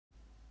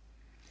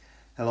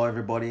Hello,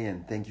 everybody,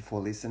 and thank you for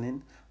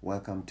listening.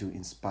 Welcome to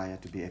Inspire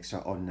to be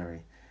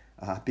Extraordinary.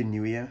 Happy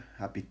New Year.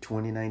 Happy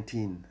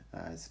 2019.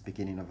 It's the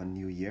beginning of a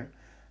new year.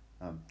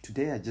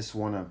 Today, I just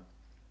want to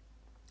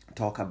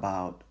talk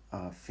about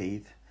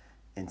faith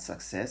and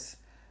success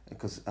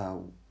because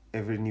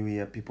every new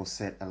year, people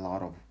set a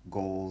lot of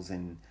goals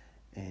and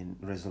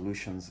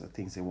resolutions,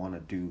 things they want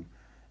to do,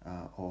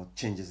 or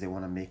changes they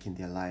want to make in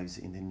their lives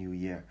in the new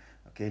year.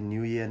 Okay,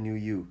 new year, new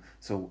you.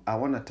 So, I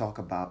want to talk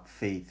about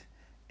faith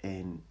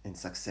and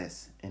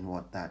success and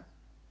what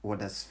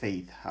does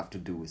faith have to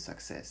do with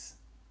success.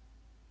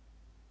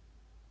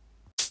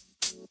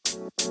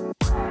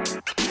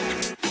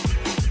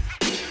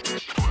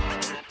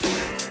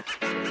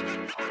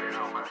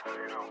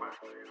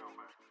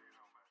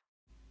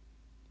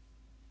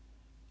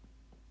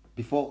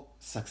 Before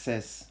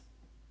success,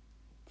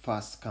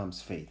 first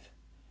comes faith.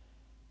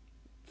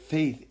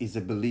 Faith is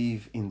a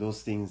belief in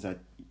those things that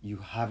you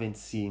haven't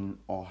seen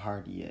or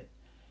heard yet.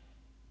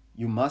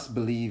 You must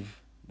believe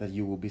that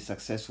you will be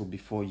successful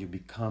before you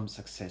become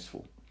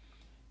successful.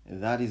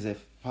 That is a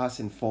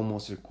first and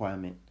foremost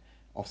requirement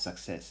of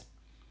success.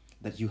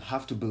 That you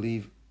have to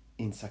believe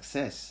in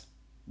success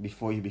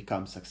before you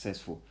become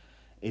successful.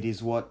 It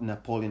is what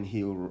Napoleon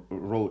Hill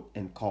wrote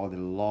and called the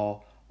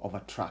law of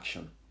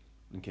attraction.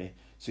 Okay,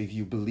 so if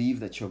you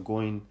believe that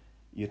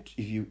if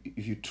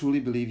you truly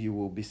believe you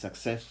will be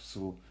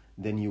successful,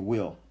 then you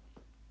will.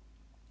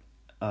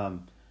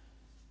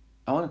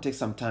 I want to take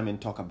some time and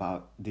talk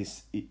about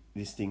this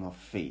thing of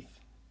faith,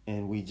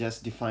 and we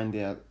just define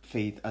their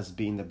faith as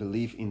being the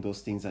belief in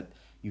those things that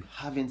you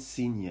haven't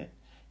seen yet.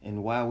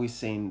 And why are we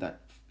saying that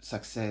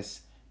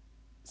success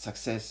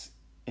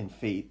and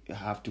faith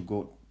have to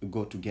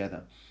go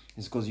together?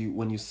 It's because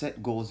when you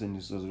set goals and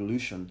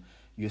resolution,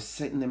 you're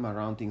setting them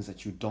around things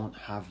that you don't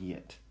have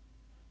yet.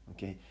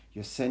 Okay,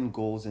 you're setting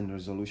goals and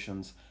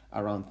resolutions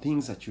around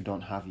things that you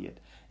don't have yet,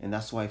 and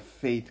that's why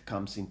faith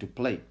comes into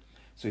play.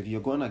 So if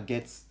you're gonna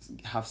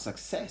have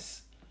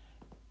success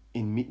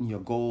in meeting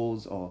your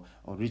goals or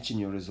reaching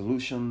your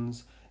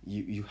resolutions,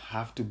 you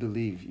have to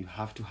believe, you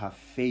have to have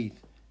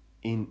faith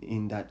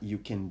in that you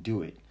can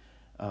do it.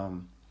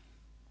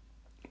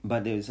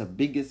 But there's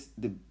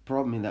the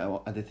problem in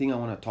that the thing I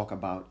want to talk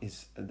about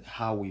is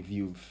how we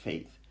view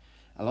faith.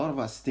 A lot of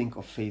us think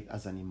of faith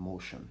as an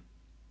emotion.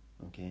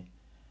 Okay,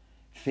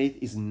 faith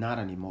is not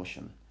an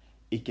emotion.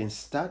 It can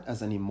start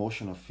as an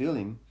emotional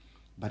feeling,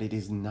 but it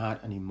is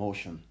not an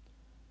emotion.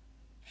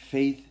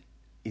 Faith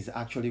is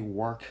actually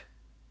work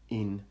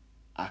in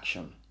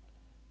action.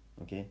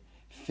 Okay,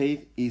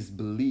 faith is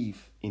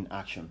belief in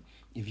action.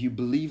 If you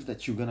believe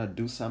that you're gonna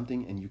do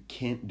something and you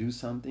can't do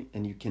something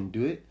and you can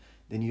do it,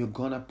 then you're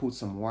gonna put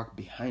some work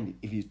behind it.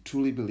 If you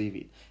truly believe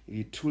it, if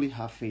you truly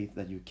have faith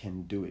that you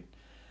can do it.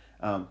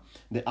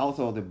 The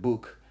author of the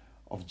book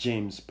of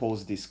James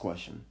posed this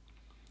question: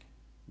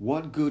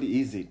 what good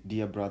is it,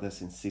 dear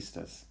brothers and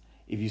sisters,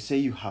 if you say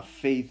you have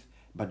faith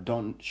but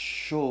don't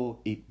show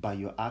it by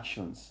your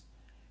actions?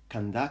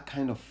 Can that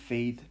kind of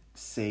faith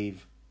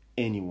save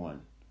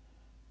anyone?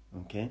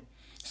 Okay,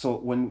 so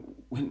when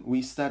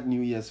we start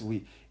New Year's,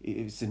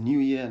 it's a new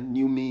year,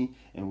 new me,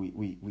 and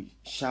we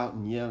shout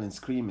and yell and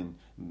scream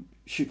and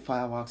shoot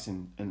fireworks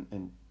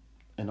and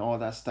all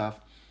that stuff,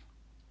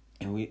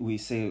 and we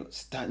say,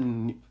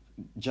 starting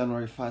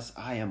January 1st,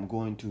 I am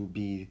going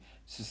to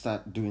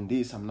start doing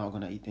this. I'm not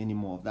going to eat any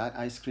more of that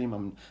ice cream.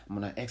 I'm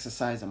going to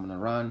exercise. I'm going to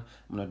run.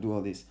 I'm going to do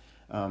all this.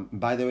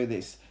 By the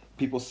way,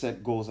 people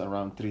set goals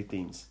around three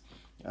things.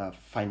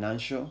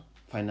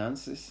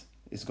 Finances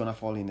is going to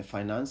fall in the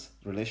finance,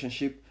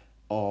 relationship,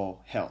 or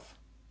health.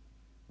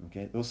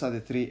 Okay, those are the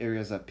three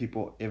areas that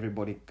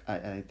everybody,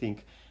 I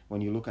think,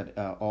 when you look at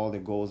all the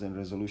goals and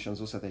resolutions,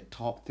 those are the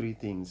top three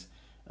things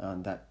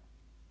that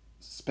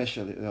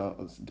especially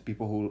the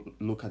people who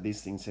look at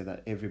these things say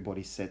that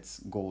everybody sets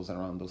goals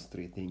around those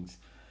three things.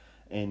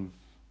 And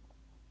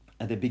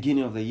at the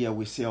beginning of the year,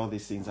 we say all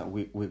these things that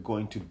we're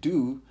going to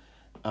do,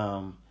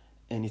 and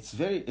it's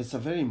a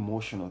very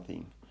emotional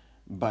thing.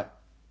 But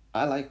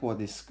I like what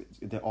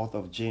the author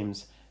of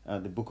James,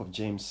 the book of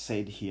James,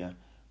 said here.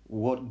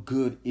 What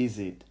good is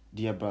it,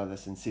 dear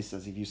brothers and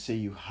sisters, if you say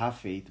you have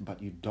faith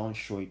but you don't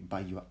show it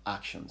by your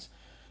actions?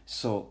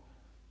 So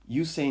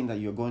you saying that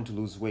you're going to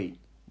lose weight,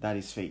 that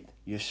is faith.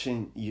 You're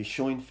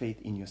showing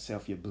faith in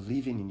yourself. You're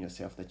believing in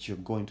yourself that you're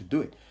going to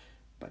do it.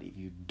 But if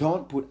you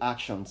don't put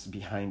actions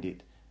behind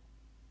it,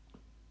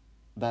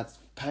 that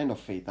kind of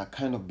faith, that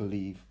kind of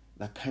belief,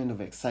 that kind of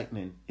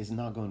excitement is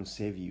not going to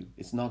save you.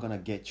 It's not going to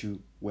get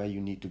you where you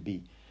need to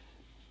be.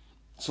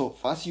 So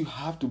first you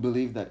have to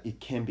believe that it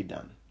can be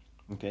done.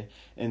 Okay?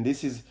 And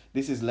this is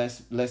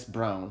Les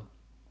Brown.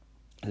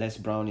 Les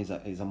Brown is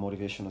a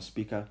motivational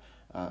speaker.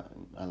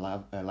 I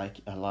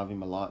love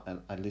him a lot.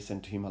 I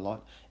listen to him a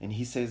lot, and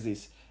he says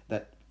this,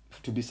 that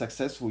to be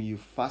successful, you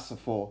first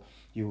of all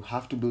you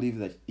have to believe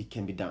that it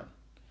can be done.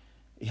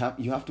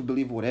 You have to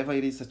believe whatever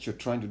it is that you're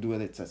trying to do,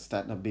 whether it's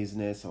starting a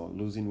business or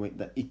losing weight,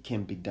 that it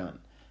can be done.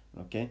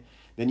 Okay,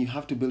 then you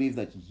have to believe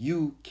that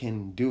you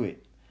can do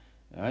it.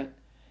 All right,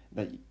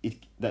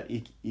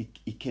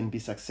 it can be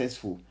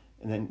successful,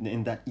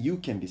 and that you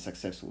can be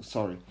successful.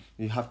 Sorry,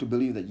 you have to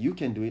believe that you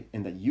can do it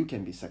and that you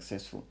can be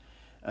successful.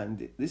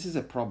 And this is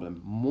a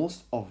problem.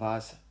 Most of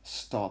us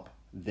stop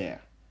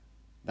there.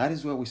 That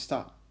is where we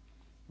stop.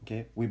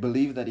 Okay, we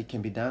believe that it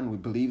can be done. We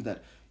believe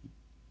that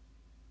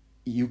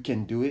you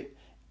can do it,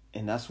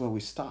 and that's where we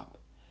stop.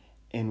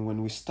 And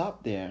when we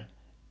stop there,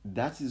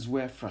 that is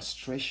where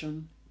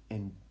frustration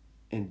and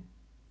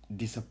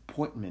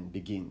disappointment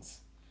begins.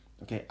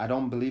 Okay, I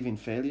don't believe in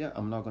failure.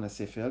 I'm not going to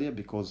say failure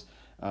because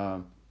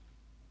I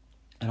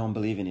don't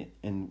believe in it.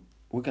 And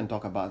we can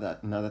talk about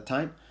that another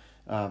time.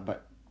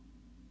 But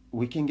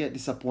we can get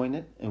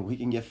disappointed and we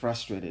can get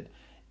frustrated.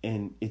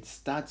 And it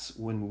starts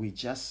when we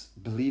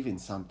just believe in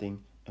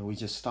something and we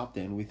just stop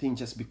there. And we think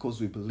just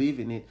because we believe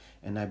in it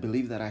and I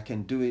believe that I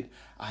can do it,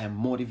 I am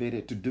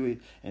motivated to do it,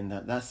 and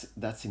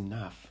that's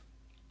enough.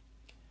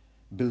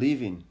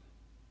 Believing,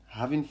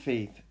 having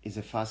faith is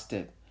a first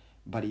step,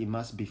 but it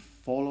must be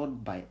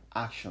followed by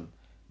action,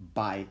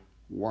 by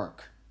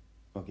work.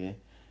 Okay?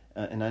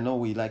 And I know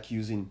we like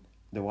using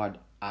the word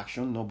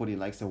action. Nobody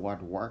likes the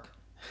word work.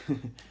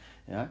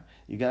 Yeah?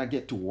 You gotta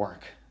get to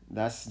work.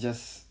 That's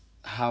just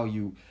how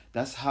you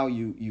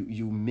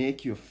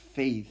make your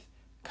faith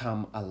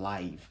come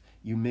alive.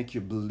 You make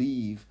your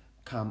belief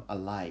come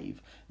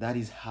alive. That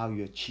is how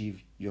you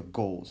achieve your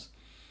goals.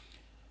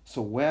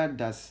 So where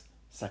does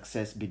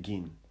success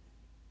begin?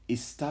 It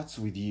starts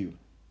with you.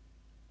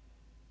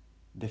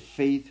 The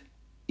faith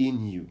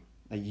in you.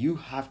 That you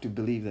have to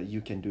believe that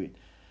you can do it.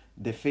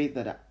 The faith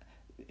that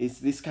it's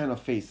this kind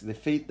of faith. The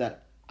faith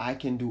that I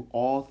can do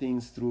all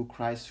things through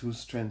Christ who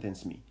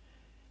strengthens me.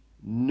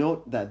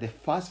 Note that the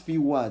first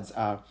few words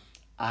are,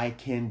 I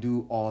can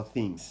do all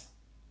things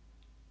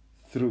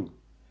through.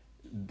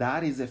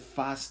 That is the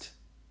first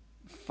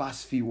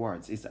few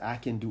words. It's I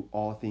can do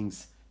all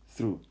things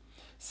through.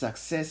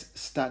 Success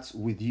starts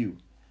with you.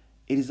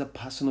 It is a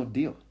personal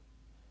deal.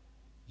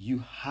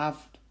 You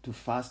have to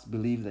first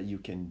believe that you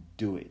can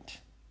do it.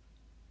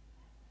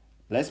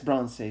 Les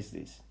Brown says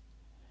this: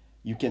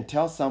 you can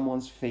tell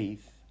someone's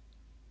faith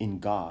in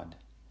God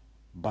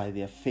by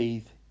their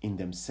faith in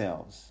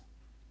themselves.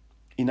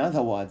 In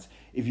other words,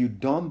 if you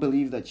don't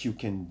believe that you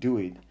can do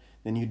it,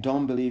 then you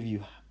don't believe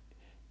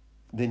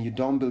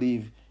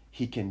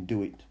he can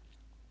do it.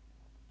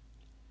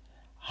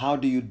 How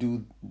do you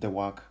do the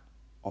work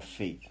of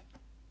faith?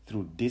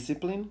 Through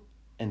discipline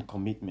and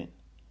commitment.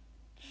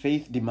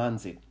 Faith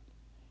demands it.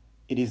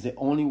 It is the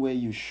only way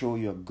you show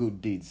your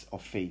good deeds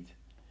of faith.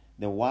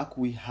 The work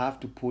we have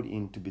to put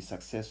in to be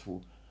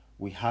successful,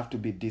 we have to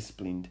be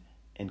disciplined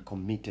and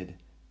committed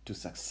to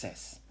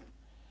success.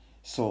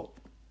 So,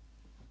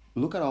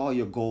 look at all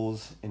your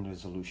goals and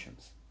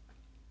resolutions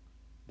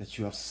that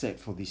you have set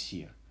for this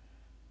year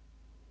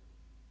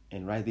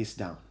and write this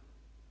down.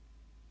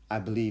 I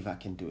believe I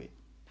can do it.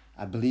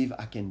 I believe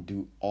I can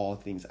do all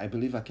things. I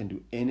believe I can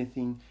do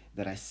anything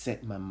that I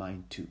set my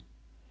mind to.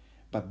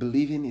 But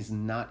believing is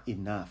not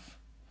enough.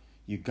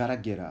 You gotta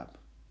get up.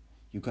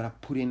 You gotta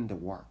put in the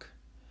work.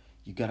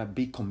 You gotta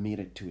be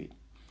committed to it.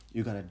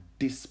 You gotta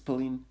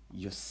discipline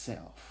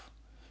yourself.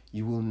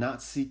 You will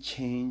not see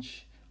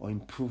change or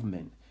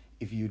improvement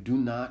if you do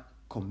not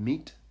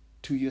commit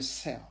to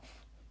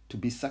yourself to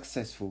be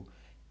successful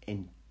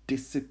and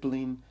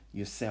discipline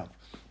yourself.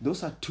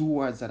 Those are two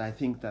words that I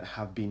think that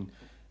have been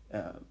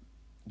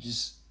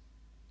just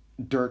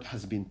dirt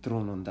has been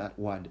thrown on that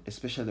word,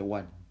 especially the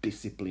word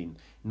discipline.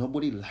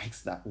 Nobody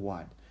likes that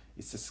word.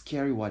 It's a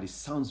scary word. It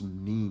sounds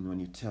mean when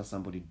you tell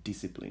somebody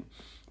discipline.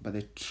 But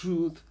the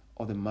truth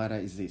of the matter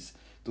is this: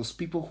 those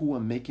people who are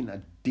making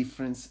a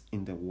difference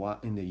in the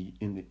world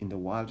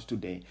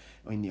today,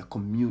 or in their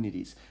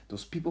communities,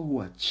 those people who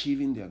are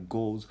achieving their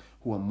goals,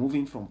 who are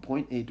moving from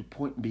point A to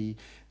point B,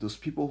 those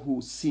people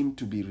who seem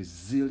to be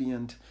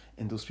resilient,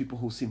 and those people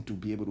who seem to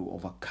be able to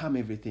overcome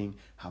everything,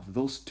 have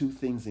those two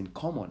things in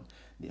common.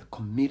 They are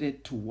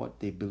committed to what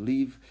they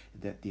believe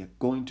that they are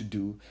going to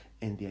do,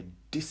 and they are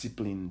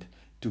disciplined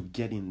to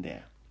get in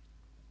there.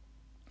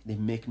 They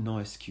make no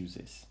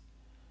excuses.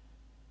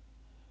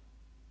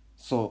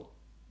 So,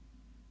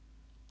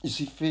 you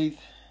see, faith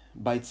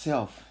by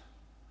itself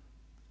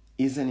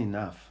isn't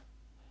enough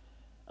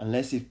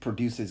unless it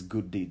produces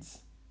good deeds.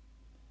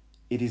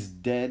 It is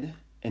dead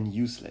and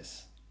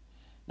useless.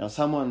 Now,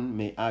 someone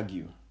may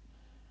argue,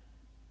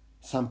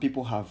 some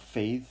people have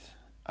faith,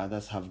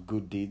 others have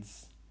good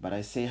deeds. But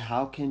I say,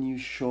 how can you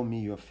show me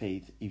your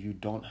faith if you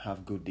don't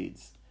have good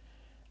deeds?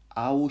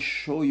 I will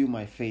show you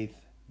my faith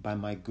by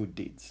my good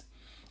deeds.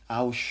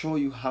 I will show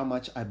you how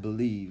much I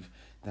believe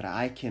that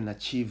I can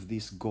achieve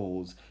these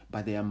goals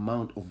by the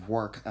amount of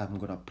work I'm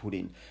going to put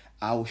in.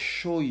 I'll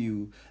show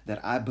you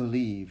that I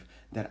believe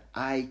that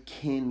I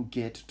can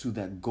get to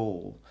that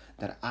goal,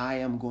 that I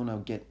am going to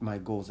get my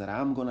goals, that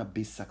I'm going to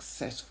be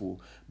successful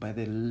by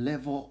the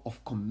level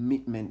of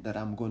commitment that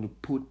I'm going to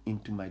put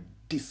into my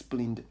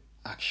disciplined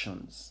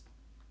actions.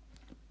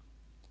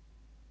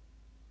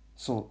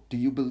 So, do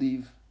you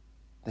believe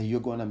that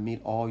you're going to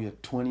meet all your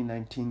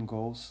 2019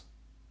 goals?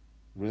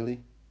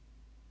 Really?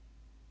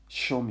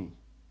 Show me.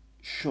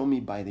 show me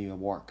by your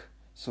work.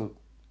 So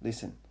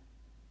listen,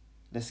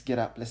 let's get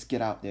up, let's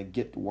get out there,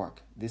 get to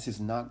work. This is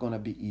not gonna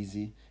be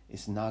easy.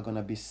 It's not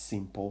gonna be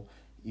simple.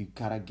 You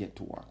gotta get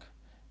to work.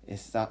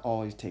 It's not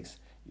all it takes.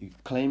 You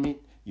claim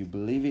it, you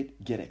believe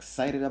it, get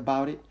excited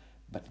about it,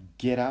 but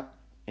get up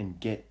and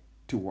get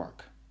to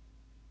work.